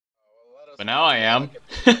But now I am.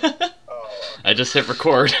 Oh, I just hit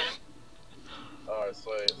record. alright, sweet,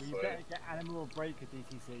 Well, you sweet. better get Animal Breaker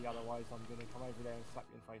DTC, otherwise I'm gonna come over there and slap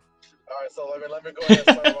you in the face. Alright, so let me go ahead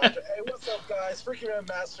and start watching. Hey, what's up, guys? Freaky Man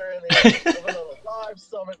Master in here. Another live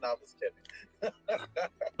summit. No, I'm just kidding.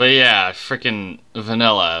 But yeah, freaking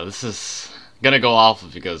Vanilla. This is gonna go off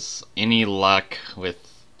because any luck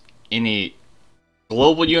with any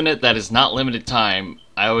global unit that is not limited time,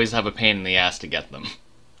 I always have a pain in the ass to get them.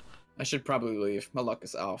 I should probably leave. My luck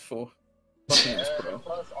is awful. And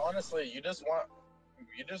plus, honestly, you just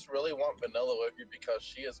really want Vanilla with you because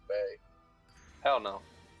she is bae. Hell no.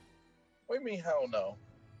 What do you mean, hell no?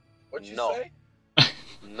 What'd you No. say?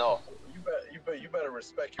 No. You better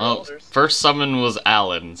respect your Oh, elders. first summon was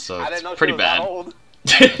Alan, so I it's didn't know pretty she was that bad. old.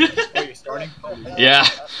 Oh, you're starting? Yeah,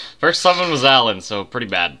 first summon was Alan, so pretty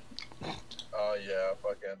bad. Oh yeah,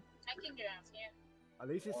 fucking. At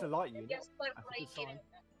least it's a light unit. That's a good sign.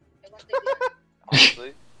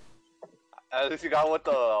 Honestly. At least you got what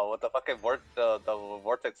the fucking the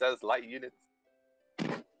vortex says, light units.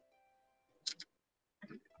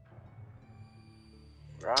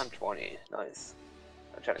 Round 20, nice.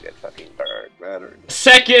 I'm trying to get fucking better.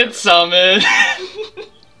 Second summon!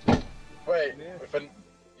 Wait,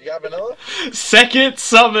 you got Vanilla? Second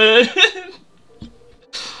summon!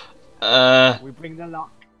 We bring the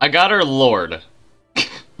luck. I got her Lord.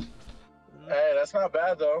 Hey, that's not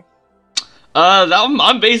bad though.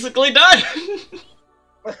 I'm basically done!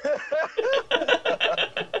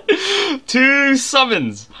 2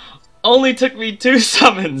 summons! Only took me 2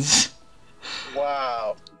 summons!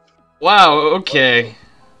 Wow. Wow, okay.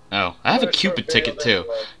 Oh, I have a What a Cupid short ticket video too.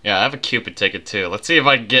 this was. Yeah, I have a Cupid ticket too. Let's see if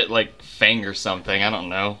I can get, like, Fang or something. I don't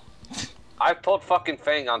know. I pulled fucking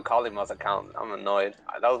Fang on Kalima's account. I'm annoyed.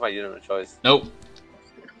 That was my unit of choice. Nope.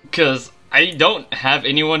 Because I don't have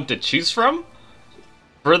anyone to choose from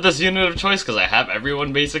for this unit of choice, because I have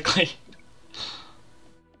everyone, basically.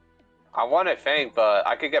 I wanted Fang, but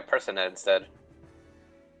I could get Personet instead.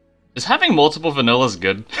 Is having multiple vanillas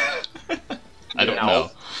good? I don't No.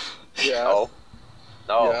 know. Yes. No.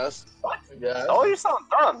 No. Yes. What? Yes. Oh, you sound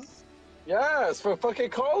dumb. Yes, for fucking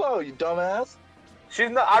Colo, you dumbass. She's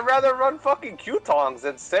not. I'd rather run fucking Q-Tongs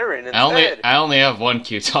than Saren instead. I only have 1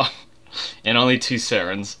 Q-Tong and only 2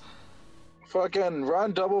 Sarens. Fucking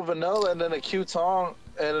run double Vanilla and then a Q-Tong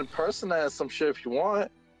and then Personate some shit if you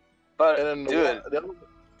want. But And then dude,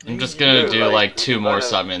 I'm just gonna Dude, do like, like 2 more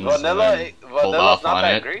summons and Vanilla, then hold Vanilla's off not on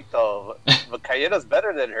that it. great though. But Kayena's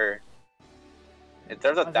better than her in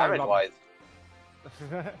terms of That's damage not wise.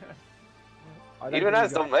 I don't Even believe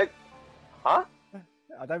as you. Dominic, huh?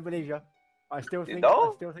 I don't believe you. I still think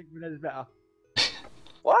don't? Vanilla's better.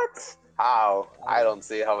 What? How? I don't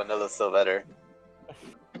see how Vanilla's still better.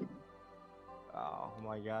 Oh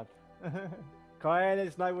my god. Cayenne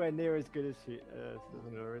is nowhere near as good as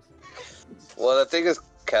Vanilla is. Well, the thing is,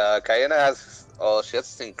 Kayena has. Oh, she has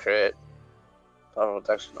Sting crit. Power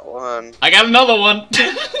protection 1. I got another one!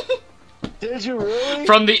 Did you really?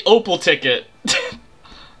 From the Opal ticket.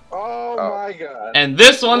 Oh my god. And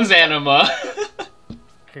this one's Anima.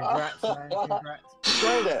 Congrats, man.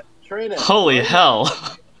 Congrats. Trade it. Holy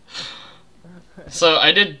hell. So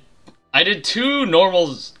I did 2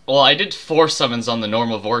 normals. Well, I did 4 summons on the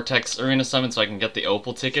normal Vortex Arena summon so I can get the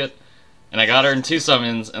Opal ticket. And I got her in 2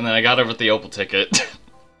 summons, and then I got her with the Opal ticket.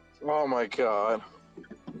 Oh my god.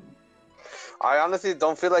 I honestly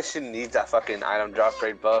don't feel like she needs that fucking item drop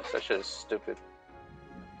rate buff. That shit is stupid.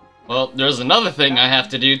 Well, there's another thing I have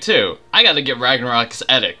to do too. I gotta get Ragnarok's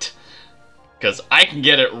Edict. Because I can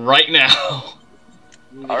get it right now.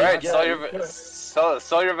 Alright, Yeah,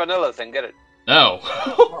 sell your vanillas and get it. No.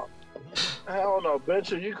 Hell no,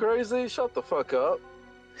 bitch. Are you crazy? Shut the fuck up.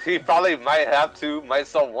 He probably might have to, might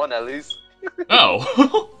sell 1 at least. No.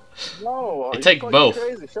 No. I you take fucking both.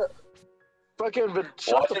 Crazy. Shut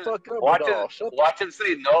the fuck up. Watch Vidal. him, Shut watch him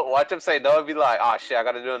say no. Watch him say no and be like, "Ah, shit, I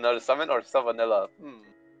gotta do another summon or some vanilla."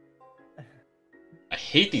 I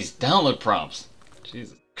hate these download prompts.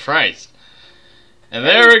 Jesus Christ. And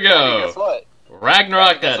there we Hey, guess go. what?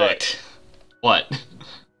 Ragnarok Hey, guess what? Edict. What?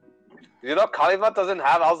 You know, Kalima doesn't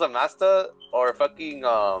have Alza Master or fucking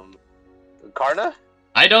Karna.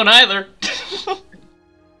 I don't either.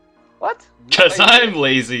 What? Because Wait, I'm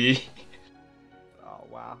lazy. Oh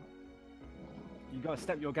wow. You gotta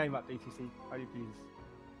step your game up, DTC. Holy please.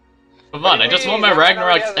 Come on, I just want my That man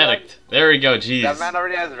already Ragnarok's has Edict. There we go, jeez. That man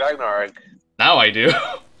already has Ragnarok. Now I do.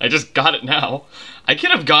 I just got it now. I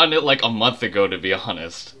could have gotten it like a month ago, to be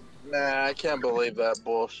honest. Nah, I can't believe that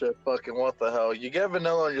bullshit. Fucking what the hell? You get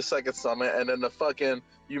Vanilla on your second summit, and then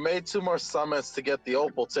you made 2 more summits to get the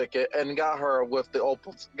Opal ticket, and got her with the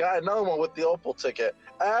Opal. Got another one with the Opal ticket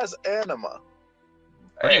as Anima.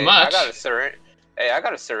 Pretty Hey, much. I got a Serene. Hey, I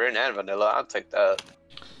got a Serene and Vanilla. I'll take that.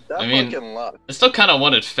 That I mean- fucking luck. I still kind of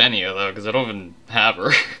wanted Fenia though, because I don't even have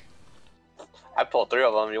her. I pulled 3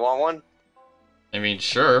 of them. You want one? I mean,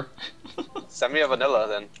 sure. Send me a Vanilla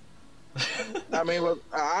then. I mean, look,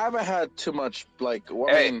 I haven't had too much like.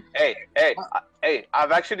 I Hey, mean, hey!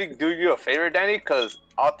 I'm actually doing you a favor, Danny, because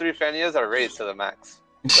all 3 Fenias are raised to the max.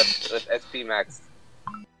 with SP max.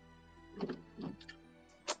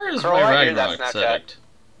 Where's Bro, my I hear that Ragnarok Snapchat. select?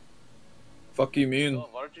 Fuck you mean? Oh,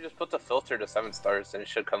 why don't you just put the filter to 7 stars and it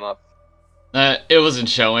should come up? It wasn't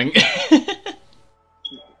showing.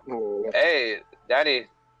 Hey, Danny.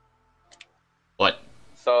 What?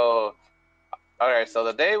 So, alright, so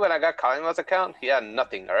the day when I got Kalima's account, he had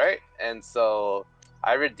nothing, alright? And so,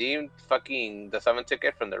 I redeemed fucking the 7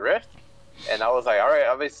 ticket from the Rift, and I was like, alright,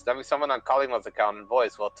 I'll be someone on Kalima's account and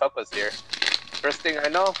voice. Well, Tuck was here. First thing I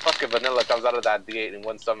know, fucking Vanilla comes out of that D8 in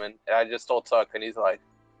 1 summon, and I just told Tuck, and he's like,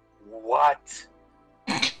 what?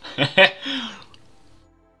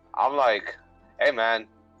 I'm like, hey man,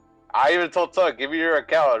 I even told Tuck, give me your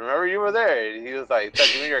account. Remember you were there? And he was like, Tuck,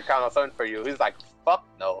 give me your account, I'll summon for you. He's like, fuck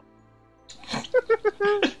no.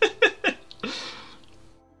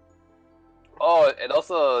 Oh, and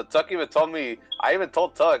also, Tuck even told me, I even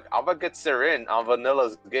told Tuck, I'm gonna get Serene on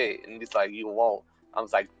Vanilla's gate. And he's like, you won't. I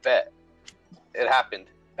was like, bet. It happened.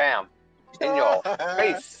 Bam. In your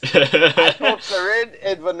face. I pulled Serene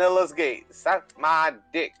in Vanilla's gate. Suck my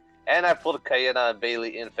dick. And I pulled Kayana and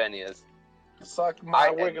Bailey in Fenia's. suck my I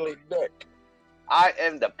am- wiggly dick. I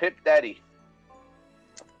am the Pip Daddy.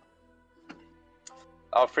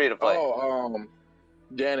 I'm free to play. Oh,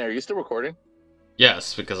 Danny, are you still recording?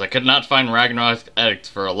 Yes, because I could not find Ragnarok Edit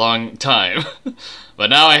for a long time. But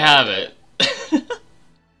now I have it.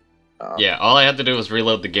 Yeah, all I had to do was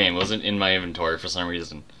reload the game. It wasn't in my inventory for some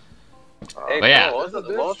reason. Hey, But yeah. what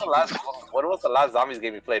was the last zombies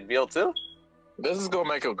game you played? BO2? This is gonna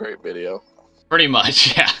make a great video. Pretty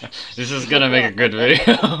much, yeah. This is gonna make a good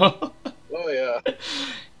video. Oh yeah.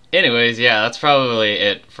 Anyways, yeah, that's probably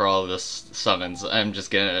it for all this summons. I'm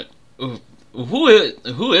just gonna... Who is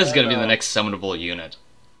gonna be the next summonable unit?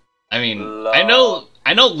 I mean, I know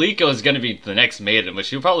Liko is gonna be the next maiden, but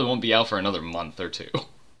she probably won't be out for another month or 2.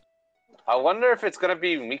 I wonder if it's gonna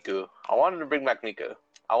be Miku. I wanted to bring back Miku.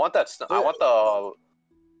 I want that. I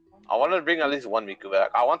wanted to bring at least 1 Miku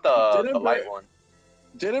back. I want the light one.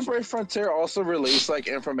 Didn't Brave Frontier also release like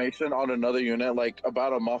information on another unit like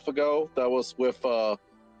about a month ago that was with I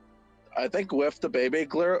think with the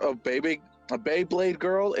a Beyblade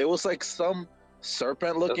girl? It was like some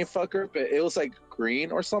serpent looking fucker, but it was like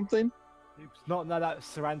green or something. It's not, no, that's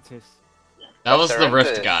Sarantis. That was the Serentis.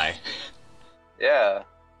 Rift guy. Yeah,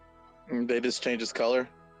 They just changed his color.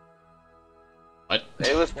 What?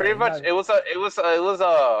 it was pretty much. It was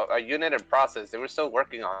a unit in process. They were still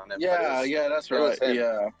working on it. Yeah, that's it was right. him.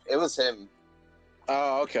 Yeah. It was him.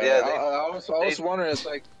 Oh, okay. Yeah, I was wondering. It's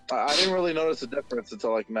like I didn't really notice the difference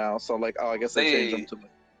until like now. So like, oh, I guess they changed them to.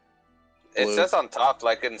 It Blue. says on top,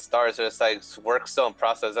 like in stars, it's like work still in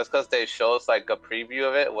process. That's because they show us like a preview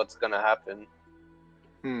of it, what's gonna happen.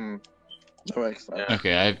 That makes sense. Yeah.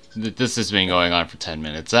 Okay, this has been going on for 10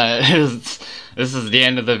 minutes. This is the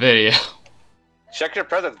end of the video. Check your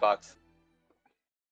presents box.